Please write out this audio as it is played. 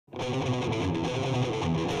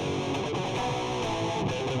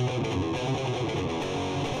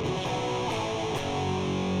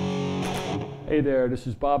Hey there, this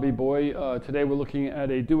is Bobby Boy. Today we're looking at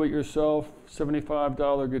a do-it-yourself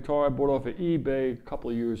 $75 guitar I bought off of eBay a couple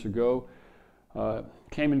of years ago.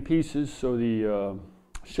 Came in pieces, so the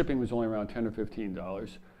shipping was only around $10 or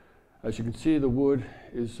 $15. As you can see, the wood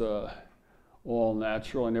is all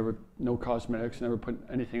natural. No cosmetics, never put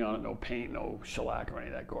anything on it, no paint, no shellac or any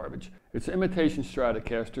of that garbage. It's an imitation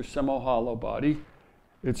Stratocaster, semi-hollow body.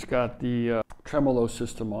 It's got the tremolo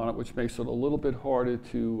system on it, which makes it a little bit harder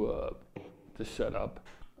to set up.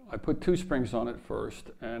 I put 2 springs on it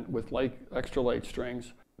first, and with extra light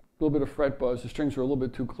strings, a little bit of fret buzz. The strings were a little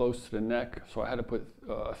bit too close to the neck, so I had to put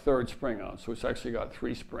a 3rd spring on. So it's actually got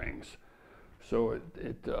 3 springs. So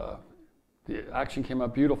the action came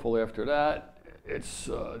out beautiful after that.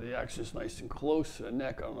 The action is nice and close to the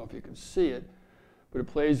neck. I don't know if you can see it, but it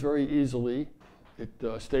plays very easily. It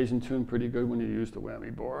stays in tune pretty good when you use the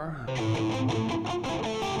whammy bar.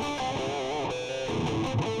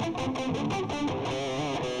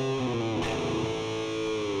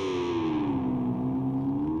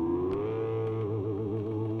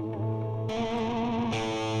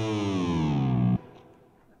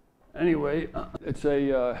 Anyway, it's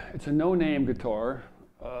a no-name guitar.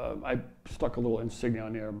 I stuck a little insignia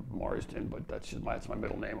on there, Marsden, but that's my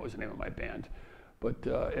middle name. It was the name of my band. But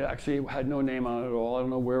it actually had no name on it at all. I don't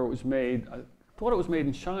know where it was made. I thought it was made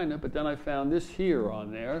in China, but then I found this here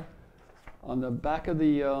on there. On the back of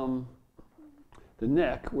the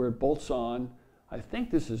neck where it bolts on. I think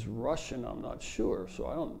this is Russian, I'm not sure. So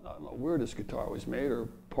I don't know where this guitar was made, or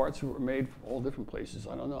parts of it were made from all different places,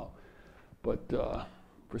 I don't know. But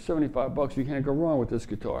for 75 bucks, you can't go wrong with this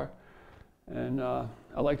guitar. And I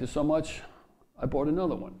liked it so much, I bought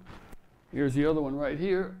another one. Here's the other one right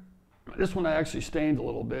here. This one I actually stained a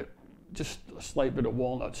little bit, just a slight bit of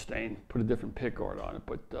walnut stain, put a different pickguard on it,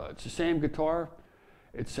 but it's the same guitar.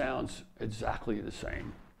 It sounds exactly the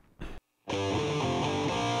same.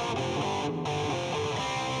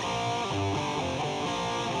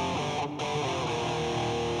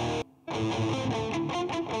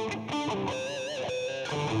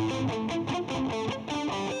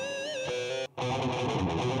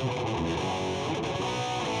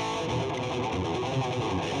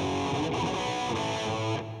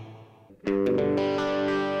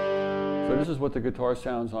 So this is what the guitar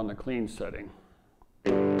sounds on the clean setting.